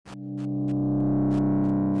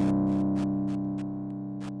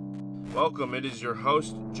Welcome, it is your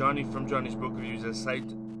host, Johnny from Johnny's Book Reviews, a site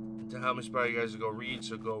to help inspire you guys to go read.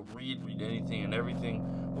 So go read anything and everything.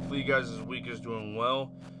 Hopefully you guys this week is doing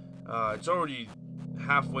well. It's already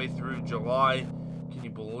halfway through July. Can you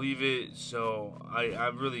believe it? So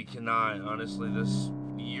I really cannot. Honestly, this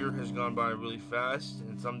year has gone by really fast,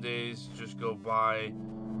 and some days just go by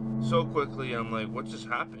so quickly. I'm like, what just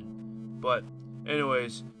happened? But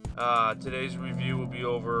anyways, today's review will be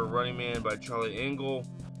over Running Man by Charlie Engle.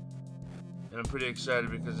 And I'm pretty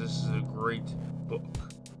excited because this is a great book.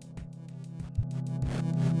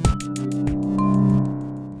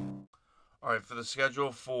 Alright, for the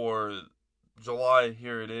schedule for July,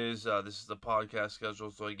 here it is. This is the podcast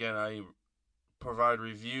schedule. So again, I provide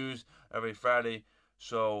reviews every Friday.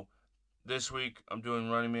 So this week, I'm doing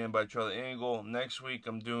Running Man by Charlie Engle. Next week,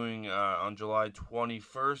 I'm doing, on July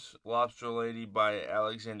 21st, Lobster Lady by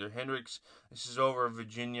Alexander Hendricks. This is over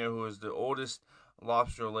Virginia, who is the oldest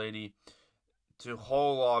lobster lady to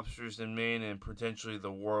haul lobsters in Maine and potentially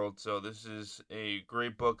the world. So this is a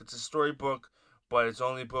great book. It's a storybook, but it's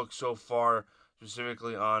only book so far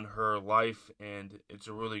specifically on her life, and it's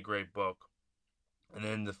a really great book. And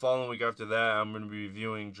then the following week after that, I'm going to be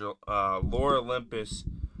reviewing Lore Olympus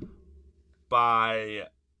by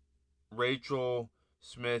Rachel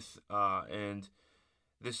Smith, and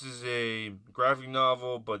this is a graphic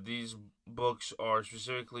novel, but these books are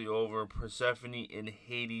specifically over Persephone and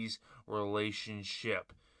Hades'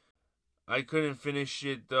 relationship. I couldn't finish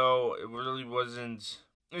it, though. It really wasn't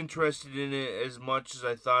interested in it as much as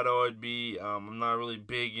I thought I would be. I'm not really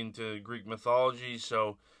big into Greek mythology,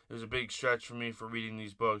 so it was a big stretch for me for reading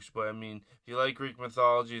these books. But, I mean, if you like Greek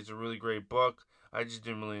mythology, it's a really great book. I just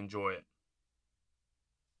didn't really enjoy it.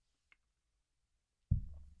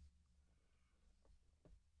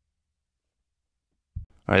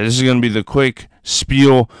 Alright, this is going to be the quick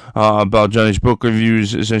spiel about Johnny's Book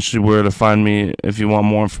Reviews, essentially where to find me if you want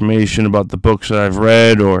more information about the books that I've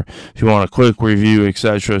read, or if you want a quick review,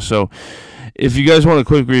 etc. So, if you guys want a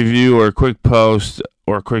quick review or a quick post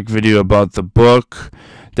or a quick video about the book,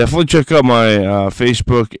 definitely check out my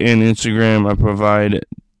Facebook and Instagram. I provide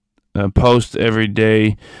a post every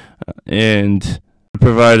day, and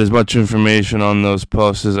provide as much information on those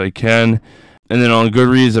posts as I can. And then on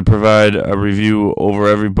Goodreads, I provide a review over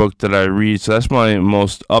every book that I read. So that's my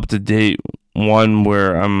most up-to-date one,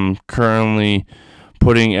 where I'm currently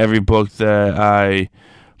putting every book that I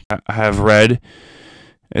have read.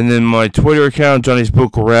 And then my Twitter account, Johnny's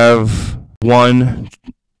Book Rev 1,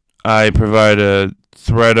 I provide a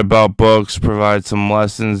thread about books, provide some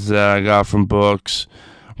lessons that I got from books,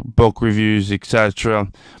 book reviews, etc.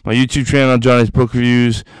 My YouTube channel, Johnny's Book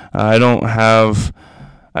Reviews,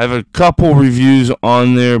 I have a couple reviews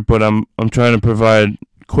on there, but I'm trying to provide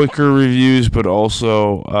quicker reviews, but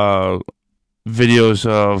also videos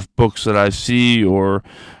of books that I see, or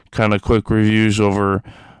kind of quick reviews over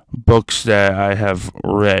books that I have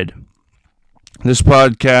read. This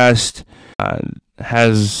podcast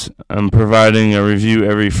I'm providing a review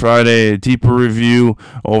every Friday, a deeper review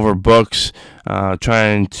over books,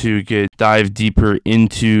 trying to dive deeper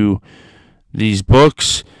into these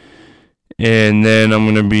books. And then I'm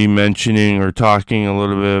going to be mentioning or talking a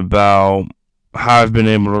little bit about how I've been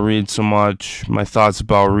able to read so much, my thoughts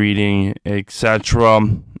about reading, etc.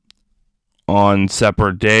 on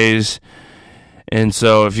separate days. And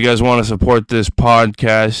so if you guys want to support this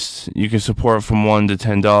podcast, you can support from $1 to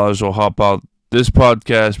 $10. Will help out this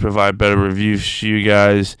podcast, provide better reviews to you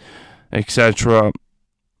guys, etc.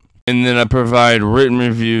 And then I provide written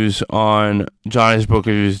reviews on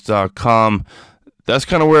johnnysbookreviews.com. That's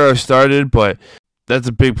kind of where I started, but that's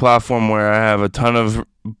a big platform where I have a ton of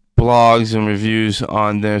blogs and reviews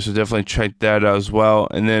on there, so definitely check that out as well.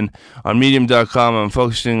 And then on medium.com, I'm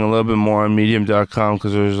focusing a little bit more on medium.com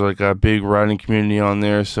because there's like a big writing community on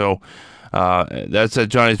there. So that's at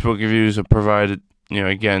Johnny's Book Reviews. I provided,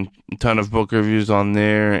 again, a ton of book reviews on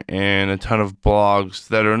there and a ton of blogs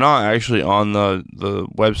that are not actually on the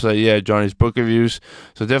website yet, Johnny's Book Reviews.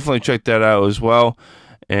 So definitely check that out as well,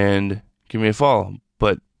 and give me a follow.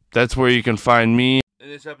 But that's where you can find me. In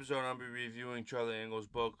this episode, I'll be reviewing Charlie Engle's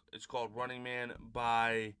book. It's called Running Man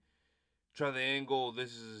by Charlie Engle.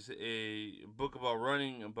 This is a book about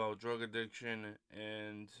running, about drug addiction,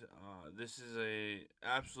 and this is a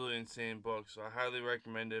absolutely insane book, so I highly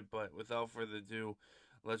recommend it. But without further ado,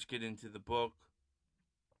 let's get into the book.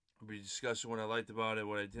 I'll be discussing what I liked about it,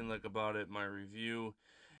 what I didn't like about it, my review,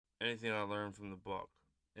 anything I learned from the book,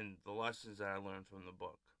 and the lessons that I learned from the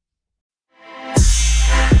book.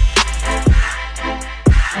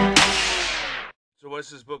 So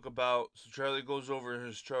what's this book about? So Charlie goes over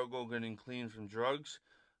his struggle getting clean from drugs.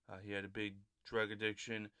 He had a big drug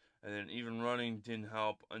addiction, and then even running didn't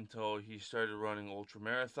help until he started running ultra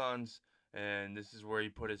marathons. And this is where he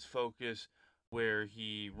put his focus, where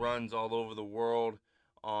he runs all over the world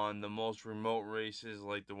on the most remote races,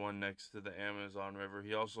 like the one next to the Amazon River.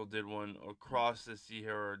 He also did one across the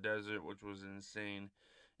Sahara Desert, which was insane.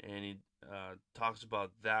 And he talks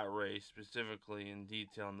about that race specifically in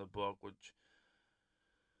detail in the book, which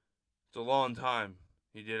it's a long time.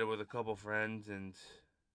 He did it with a couple friends and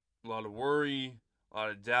a lot of worry, a lot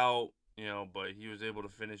of doubt, but he was able to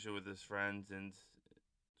finish it with his friends, and it's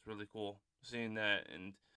really cool seeing that.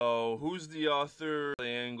 And so, who's the author?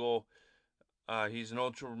 Engle. He's an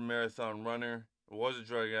ultra marathon runner. Was a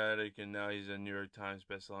drug addict, and now he's a New York Times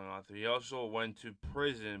bestselling author. He also went to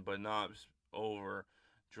prison, but not over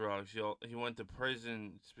drugs. He went to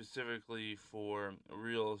prison specifically for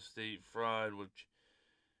real estate fraud, which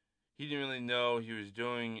he didn't really know he was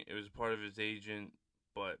doing. It was part of his agent,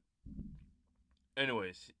 but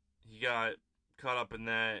anyways, he got caught up in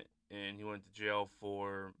that, and he went to jail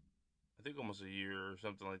for I think almost a year or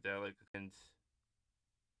something like that. And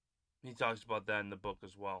he talks about that in the book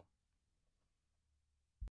as well.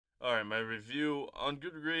 All right, my review on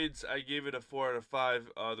Goodreads, I gave it a 4 out of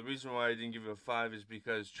 5. The reason why I didn't give it a 5 is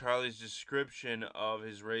because Charlie's description of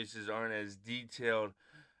his races aren't as detailed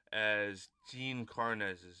as Dean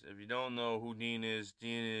Karnazes. If you don't know who Dean is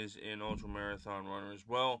an ultramarathon runner as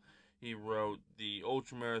well. He wrote the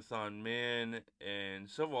Ultramarathon Man and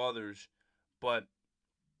several others, but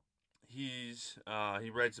he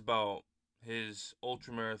writes about his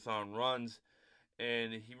ultramarathon runs,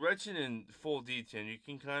 and he writes it in full detail. You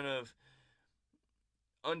can kind of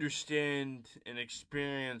understand and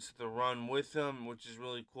experience the run with him, which is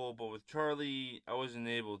really cool. But with Charlie, I wasn't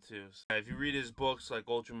able to. So if you read his books like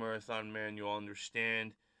Ultramarathon Man, you'll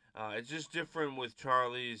understand. It's just different with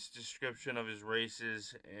Charlie's description of his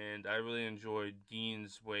races, and I really enjoyed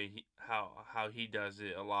Dean's way how he does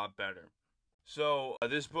it a lot better. So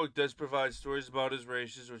this book does provide stories about his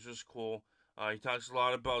races, which was cool. He talks a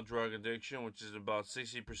lot about drug addiction, which is about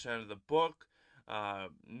 60% of the book.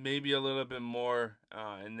 Maybe a little bit more,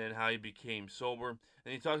 and then how he became sober.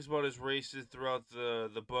 And he talks about his races throughout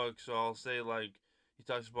the book. So I'll say he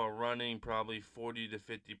talks about running probably 40 to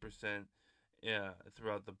 50%,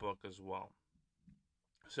 throughout the book as well.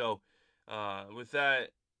 So with that,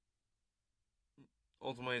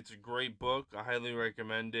 ultimately it's a great book. I highly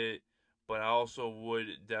recommend it, but I also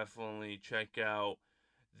would definitely check out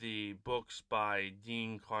the books by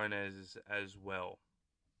Dean Karnazes as well.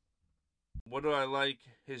 What do I like?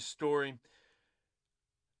 His story.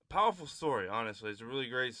 Powerful story, honestly. It's a really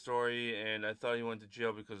great story, and I thought he went to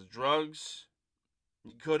jail because of drugs.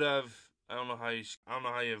 He could have. I don't know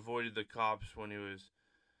how he avoided the cops when he was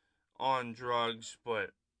on drugs,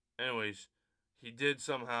 but anyways, he did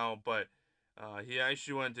somehow. But he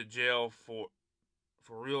actually went to jail for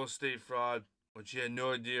real estate fraud, which he had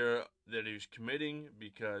no idea that he was committing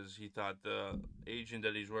because he thought the agent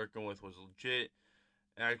that he's working with was legit.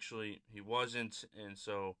 Actually, he wasn't, and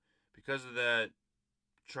so because of that,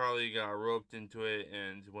 Charlie got roped into it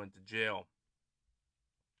and went to jail.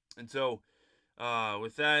 And so,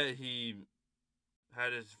 with that, he had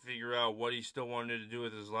to figure out what he still wanted to do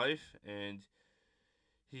with his life, and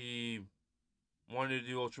he wanted to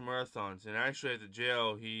do ultramarathons. And actually, at the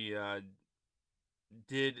jail, he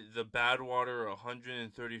did the Badwater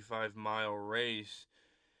 135-mile race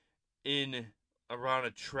in around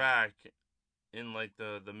a track in like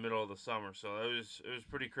the middle of the summer. So it was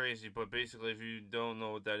pretty crazy. But basically, if you don't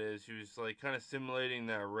know what that is, he was like kind of simulating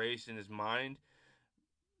that race in his mind.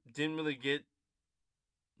 Didn't really get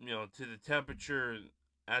to the temperature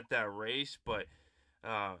at that race, but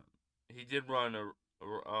he did run a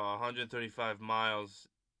 135 miles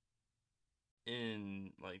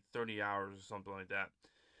in like 30 hours or something like that.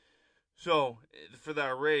 So for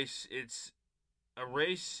that race, it's a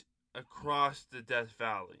race across the Death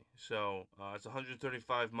Valley. So it's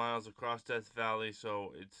 135 miles across Death Valley.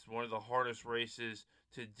 So it's one of the hardest races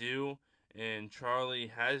to do. And Charlie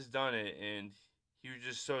has done it. And he was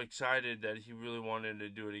just so excited that he really wanted to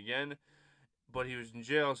do it again. But he was in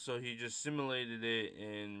jail, so he just simulated it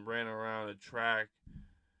and ran around a track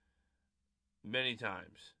many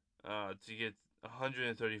times to get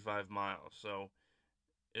 135 miles. So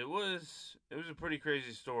it was a pretty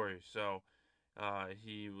crazy story. So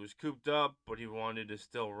he was cooped up, but he wanted to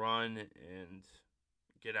still run and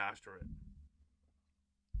get after it.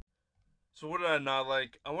 So what did I not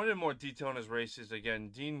like? I wanted more detail on his races. Again,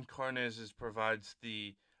 Dean Karnazes provides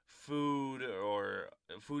the food or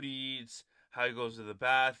food he eats, how he goes to the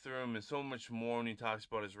bathroom, and so much more when he talks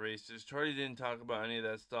about his races. Charlie didn't talk about any of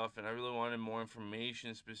that stuff, and I really wanted more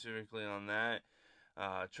information specifically on that.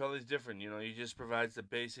 Charlie's different, he just provides the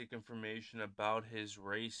basic information about his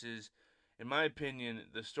races. In my opinion,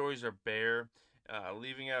 the stories are bare.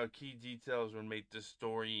 Leaving out key details would make the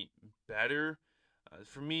story better.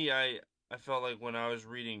 For me, I felt like when I was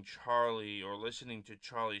reading Charlie or listening to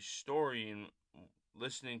Charlie's story and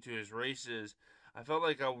listening to his races, I felt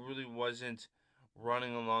like I really wasn't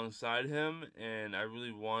running alongside him, and I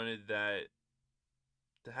really wanted that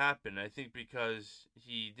to happen. I think because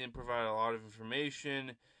he didn't provide a lot of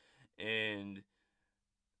information, and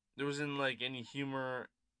there wasn't like any humor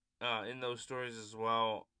in those stories as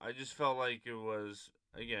well. I just felt like it was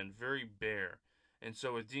again very bare. And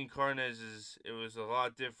so with Dean Carnez's, it was a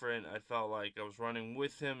lot different. I felt like I was running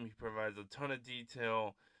with him. He provides a ton of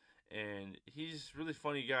detail, and he's a really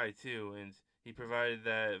funny guy too. And he provided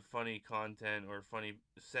that funny content or funny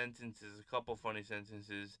sentences, a couple funny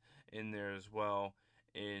sentences in there as well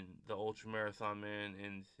in the Ultra Marathon Man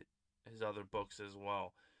and his other books as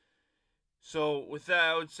well. So with that,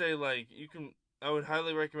 I would say like I would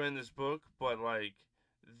highly recommend this book, but like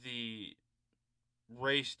the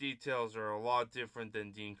race details are a lot different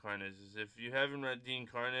than Dean Carnez's. If you haven't read Dean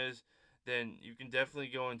Carnez, then you can definitely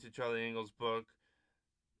go into Charlie Engle's book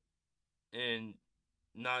and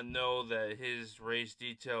not know that his race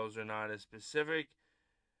details are not as specific.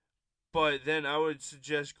 But then I would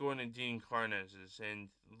suggest going to Dean Carnez's and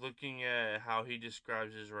looking at how he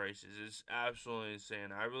describes his races. It's absolutely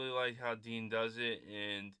insane. I really like how Dean does it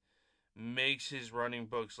and makes his running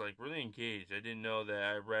books like really engaged. I didn't know that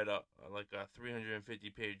I read a 350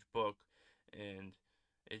 page book, and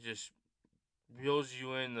it just reels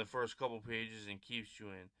you in the first couple pages and keeps you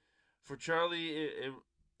in. For Charlie,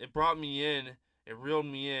 it brought me in, it reeled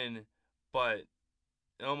me in, but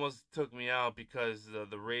it almost took me out because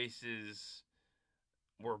the races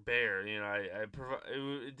were bare.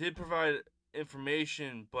 It did provide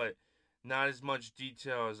information, but not as much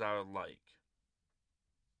detail as I would like.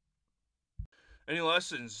 Any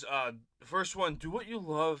lessons? First one, do what you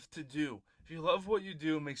love to do. If you love what you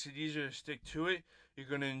do, it makes it easier to stick to it. You're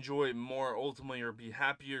going to enjoy it more. Ultimately, you'll be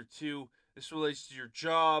happier too. This relates to your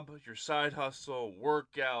job, your side hustle,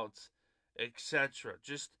 workouts, etc.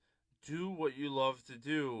 Just do what you love to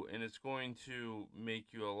do, and it's going to make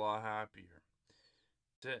you a lot happier.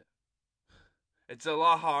 That's it. It's a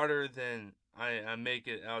lot harder than I make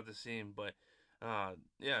it out to seem, but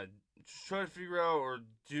yeah, just try to figure out or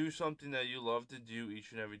do something that you love to do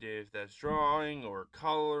each and every day. If that's drawing or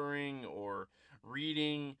coloring or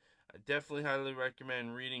reading, I definitely highly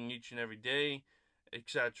recommend reading each and every day,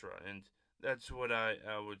 etc. And that's what I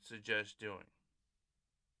would suggest doing.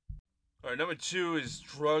 All right, number two is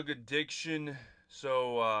drug addiction.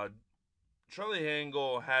 So Charlie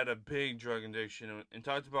Engle had a big drug addiction and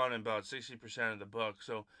talked about it in about 60% of the book.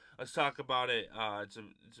 So let's talk about it. It's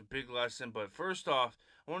a big lesson. But first off,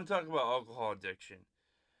 I want to talk about alcohol addiction.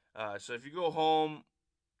 So if you go home,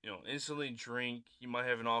 instantly drink, you might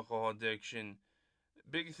have an alcohol addiction.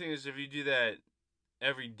 Big thing is if you do that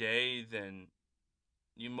every day, then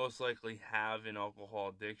you most likely have an alcohol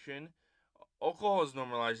addiction. Alcohol is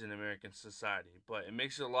normalized in American society, but it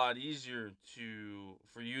makes it a lot easier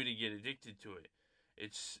for you to get addicted to it.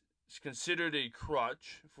 It's considered a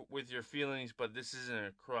crutch with your feelings, but this isn't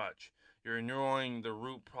a crutch. You're ignoring the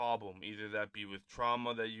root problem, either that be with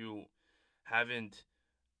trauma that you haven't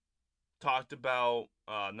talked about,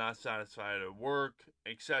 not satisfied at work,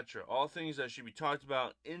 etc. All things that should be talked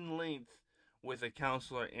about in length with a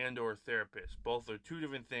counselor and or therapist. Both are two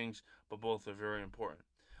different things, but both are very important.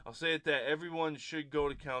 I'll say it that everyone should go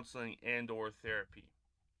to counseling and or therapy.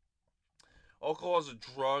 Alcohol is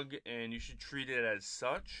a drug, and you should treat it as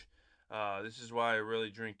such. This is why I rarely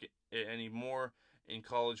drink it anymore. In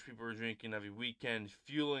college, people were drinking every weekend,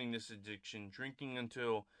 fueling this addiction. Drinking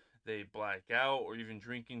until they black out, or even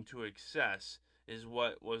drinking to excess, is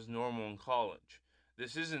what was normal in college.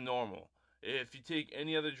 This isn't normal. If you take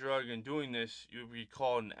any other drug and doing this, you would be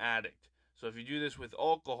called an addict. So if you do this with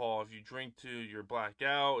alcohol, if you drink to your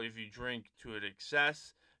blackout, if you drink to an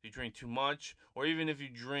excess, if you drink too much, or even if you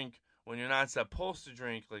drink when you're not supposed to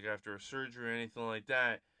drink, like after a surgery or anything like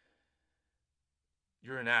that,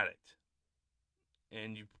 you're an addict.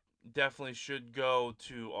 And you definitely should go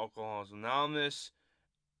to Alcoholics Anonymous.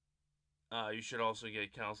 You should also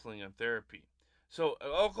get counseling and therapy. So,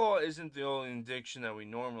 alcohol isn't the only addiction that we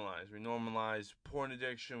normalize. We normalize porn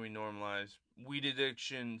addiction, we normalize weed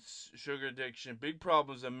addiction, sugar addiction, big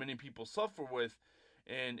problems that many people suffer with.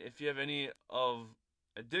 And if you have any of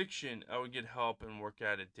addiction, I would get help and work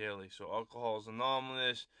at it daily. So, Alcohol is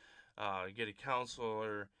Anonymous. get a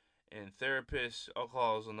counselor and therapist.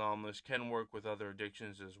 Alcoholics Anonymous can work with other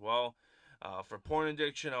addictions as well. For porn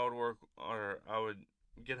addiction, I would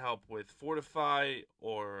get help with Fortify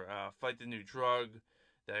or Fight the New Drug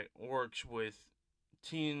that works with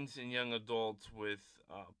teens and young adults with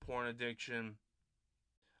porn addiction.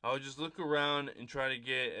 I would just look around and try to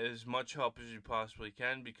get as much help as you possibly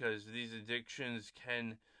can, because these addictions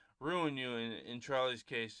can ruin you. In Charlie's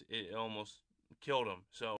case, it almost killed him.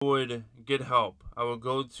 So I would get help. I would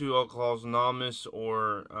go to Alcoholics Anonymous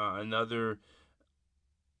or another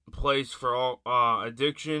place for all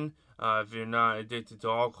addiction. If you're not addicted to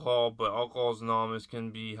alcohol, but Alcoholics Anonymous can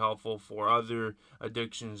be helpful for other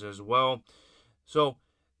addictions as well. So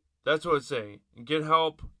that's what I'd say. Get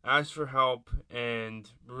help, ask for help, and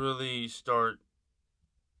really start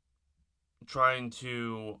trying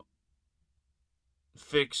to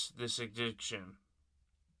fix this addiction.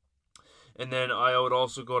 And then I would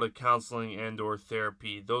also go to counseling and or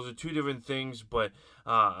therapy. Those are two different things, but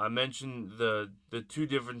I mentioned the two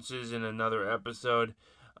differences in another episode.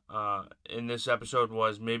 In this episode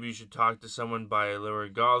was maybe you should talk to someone by Larry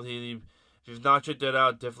Gottlieb. If you've not checked that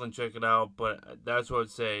out, definitely check it out. But that's what I'd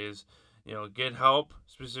say is, get help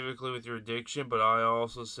specifically with your addiction. But I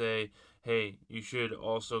also say, hey, you should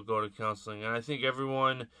also go to counseling. And I think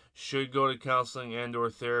everyone should go to counseling and or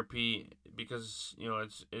therapy, because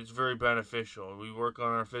it's very beneficial. We work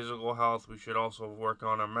on our physical health. We should also work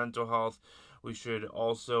on our mental health. We should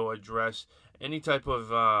also address any type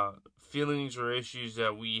of feelings or issues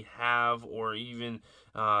that we have, or even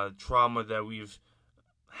trauma that we've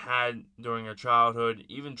had during our childhood,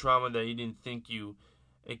 even trauma that you didn't think you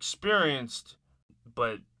experienced.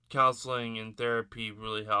 But counseling and therapy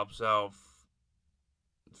really helps out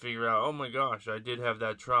figure out, oh my gosh, I did have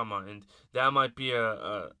that trauma, and that might be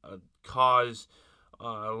a cause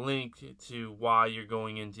linked to why you're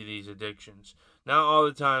going into these addictions. Not all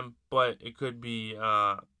the time, but it could be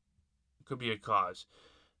a cause.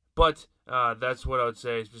 But that's what I would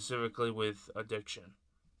say specifically with addiction.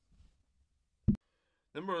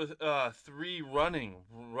 Number 3, running.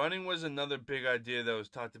 Running was another big idea that was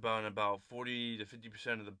talked about in about 40 to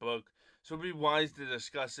 50% of the book. So it'd be wise to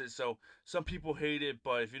discuss it. So some people hate it,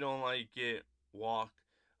 but if you don't like it, walk.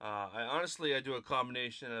 I do a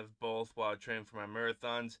combination of both while I train for my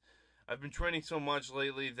marathons. I've been training so much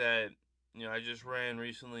lately that I just ran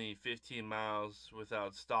recently 15 miles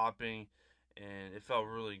without stopping, and it felt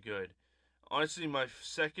really good. Honestly, my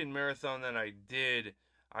second marathon that I did,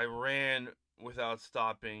 I ran without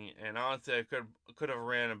stopping, and honestly, I could have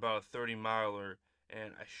ran about a 30 miler,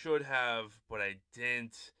 and I should have, but I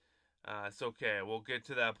didn't. It's okay. We'll get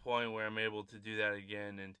to that point where I'm able to do that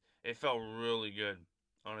again, and it felt really good,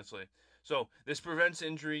 honestly. So this prevents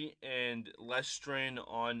injury and less strain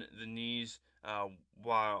on the knees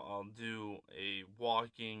while I'll do a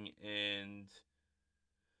walking and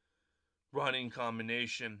running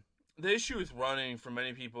combination. The issue with running for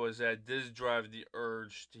many people is that it does drive the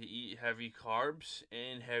urge to eat heavy carbs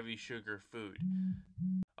and heavy sugar food.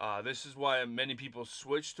 This is why many people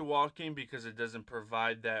switch to walking, because it doesn't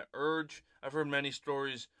provide that urge. I've heard many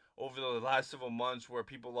stories over the last several months where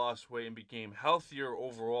people lost weight and became healthier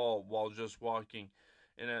overall while just walking.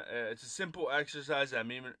 And it's a simple exercise that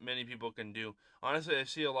many people can do. Honestly, I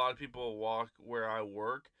see a lot of people walk where I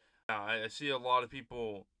work. I see a lot of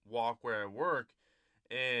people walk where I work,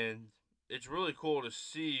 and it's really cool to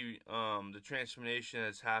see the transformation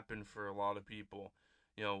that's happened for a lot of people.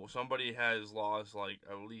 Somebody has lost like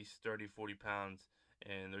at least 30, 40 pounds,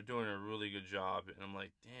 and they're doing a really good job. And I'm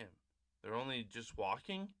like, damn, they're only just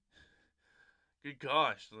walking? Good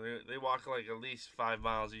gosh, they walk like at least 5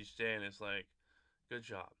 miles each day, and it's like, good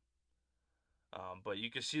job. But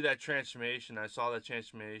you can see that transformation. I saw that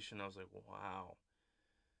transformation. I was like, wow.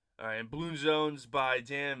 All right, and Balloon Zones by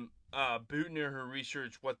Dan Buettner, who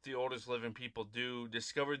researched what the oldest living people do,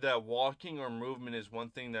 discovered that walking or movement is one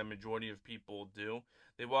thing that majority of people do.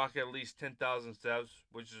 They walk at least 10,000 steps,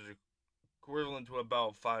 which is equivalent to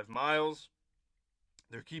about 5 miles.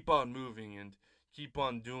 They keep on moving and keep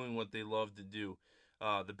on doing what they love to do.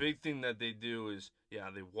 The big thing that they do is,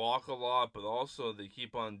 they walk a lot, but also they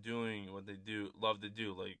keep on doing what they love to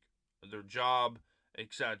do, like their job,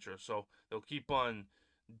 etc. So they'll keep on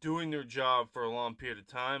doing their job for a long period of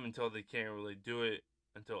time until they can't really do it,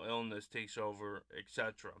 until illness takes over,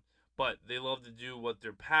 etc. But they love to do what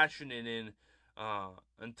they're passionate in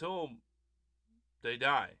until they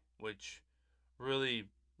die, which really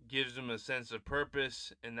gives them a sense of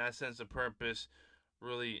purpose, and that sense of purpose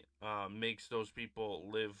really makes those people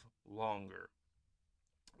live longer.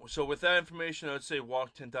 So with that information, I would say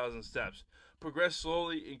walk 10,000 steps. Progress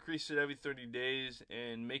slowly, increase it every 30 days,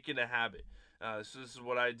 and make it a habit. So this is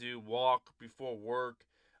what I do: walk before work,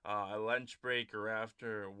 a lunch break, or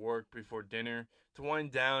after work before dinner to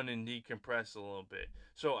wind down and decompress a little bit.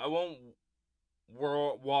 So I won't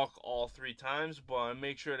walk all 3 times, but I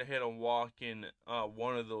make sure to hit a walk in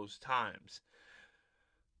one of those times.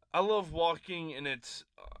 I love walking, and it's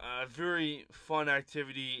a very fun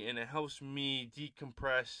activity, and it helps me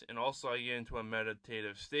decompress, and also I get into a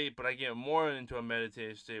meditative state, but I get more into a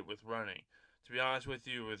meditative state with running. To be honest with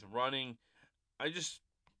you, with running, I just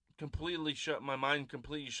my mind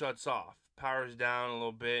completely shuts off, powers down a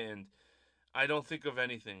little bit, and I don't think of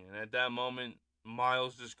anything. And at that moment,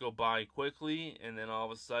 miles just go by quickly, and then all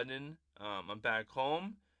of a sudden, I'm back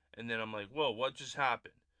home, and then I'm like, whoa, what just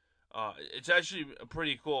happened? It's actually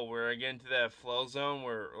pretty cool where I get into that flow zone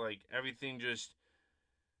where like everything just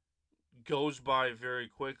goes by very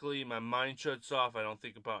quickly. My mind shuts off. I don't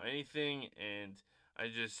think about anything, and I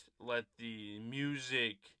just let the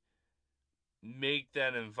music make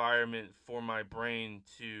that environment for my brain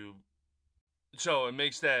to. So it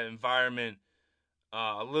makes that environment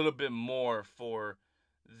a little bit more for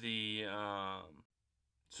the.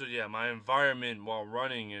 So yeah, my environment while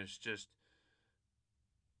running is just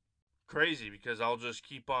crazy because I'll just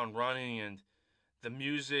keep on running and the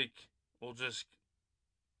music will just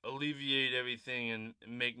alleviate everything and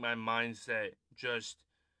make my mindset just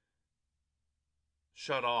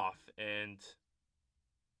shut off. And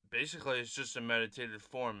basically, it's just a meditative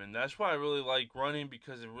form. And that's why I really like running,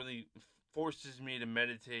 because it really forces me to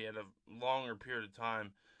meditate at a longer period of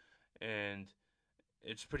time. And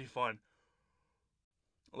it's pretty fun.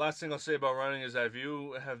 Last thing I'll say about running is that if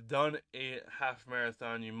you have done a half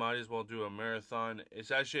marathon, you might as well do a marathon. It's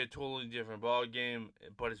actually a totally different ball game,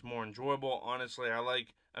 but it's more enjoyable. Honestly, I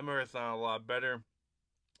like a marathon a lot better,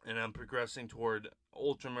 and I'm progressing toward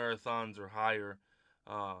ultra marathons or higher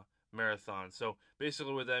marathons. So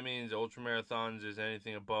basically, what that means, ultra marathons is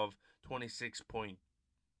anything above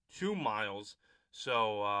 26.2 miles.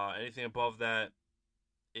 So anything above that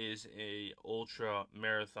is a ultra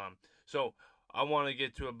marathon. So I want to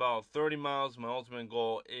get to about 30 miles. My ultimate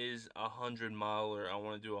goal is a 100-miler. I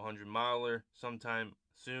want to do a 100-miler sometime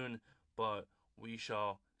soon, but we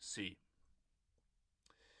shall see.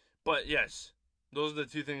 But yes, those are the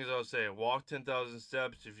 2 things I would say. Walk 10,000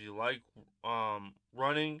 steps. If you like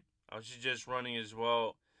running, I would suggest running as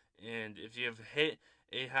well. And if you have hit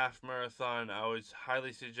a half marathon, I would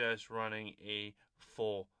highly suggest running a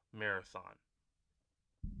full marathon.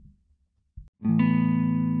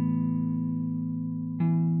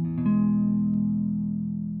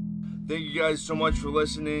 Thank you guys so much for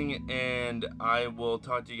listening, and I will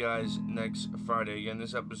talk to you guys next Friday. Again,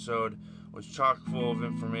 this episode was chock full of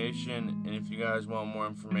information, and if you guys want more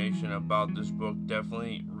information about this book,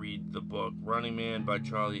 definitely read the book, Running Man by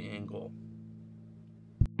Charlie Engle.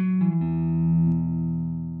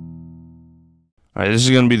 All right, this is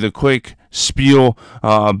going to be the quick spiel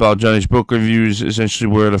about Johnny's book reviews,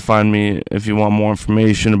 essentially where to find me if you want more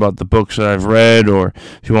information about the books that I've read, or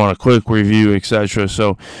if you want a quick review, etc.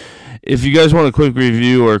 So if you guys want a quick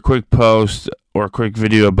review or a quick post or a quick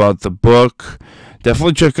video about the book,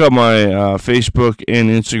 definitely check out my Facebook and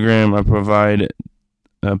Instagram. I provide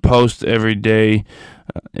a post every day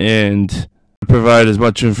and provide as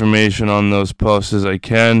much information on those posts as I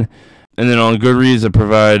can. And then on Goodreads, I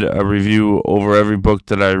provide a review over every book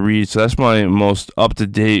that I read. So that's my most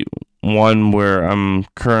up-to-date one, where I'm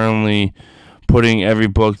currently putting every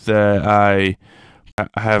book that I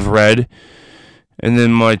have read. And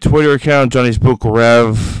then my Twitter account, Johnny's Book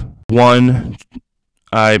Rev 1,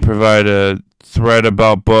 I provide a thread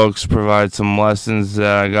about books, provide some lessons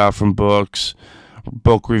that I got from books,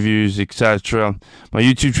 book reviews, etc. My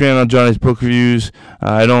YouTube channel, Johnny's Book Reviews,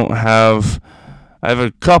 I have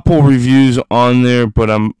a couple reviews on there,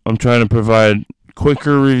 but I'm trying to provide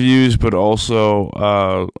quicker reviews, but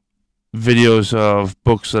also videos of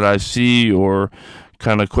books that I see, or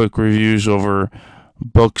kind of quick reviews over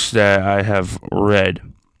books that I have read.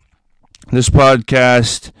 This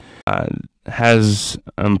podcast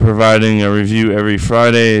I'm providing a review every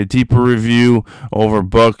Friday, a deeper review over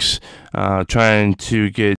books, trying to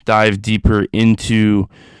dive deeper into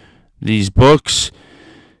these books.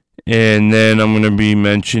 And then I'm going to be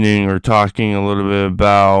mentioning or talking a little bit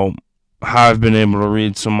about how I've been able to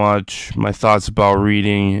read so much, my thoughts about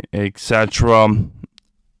reading, etc.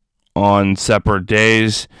 on separate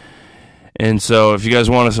days. And so if you guys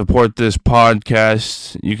want to support this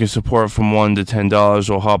podcast, you can support from $1 to $10.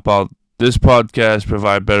 Will help out this podcast,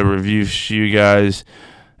 provide better reviews to you guys,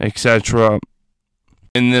 etc.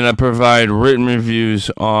 And then I provide written reviews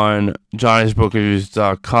on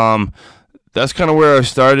johnnysbookreviews.com. That's kind of where I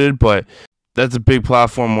started, but that's a big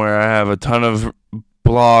platform where I have a ton of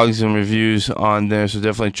blogs and reviews on there, so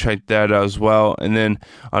definitely check that out as well. And then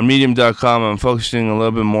on medium.com, I'm focusing a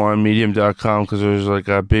little bit more on medium.com because there's like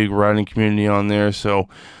a big writing community on there. So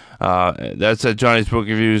that's at Johnny's Book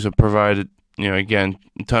Reviews. I provided, again,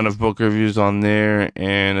 a ton of book reviews on there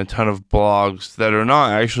and a ton of blogs that are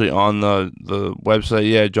not actually on the website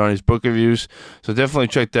yet, Johnny's Book Reviews. So definitely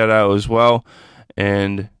check that out as well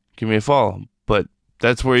and give me a follow. But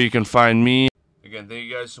that's where you can find me. Again, thank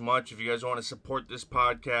you guys so much. If you guys want to support this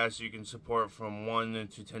podcast, you can support from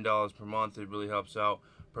 $1 to $10 per month. It really helps out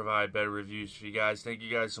provide better reviews for you guys. Thank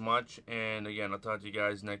you guys so much. And again, I'll talk to you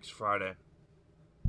guys next Friday.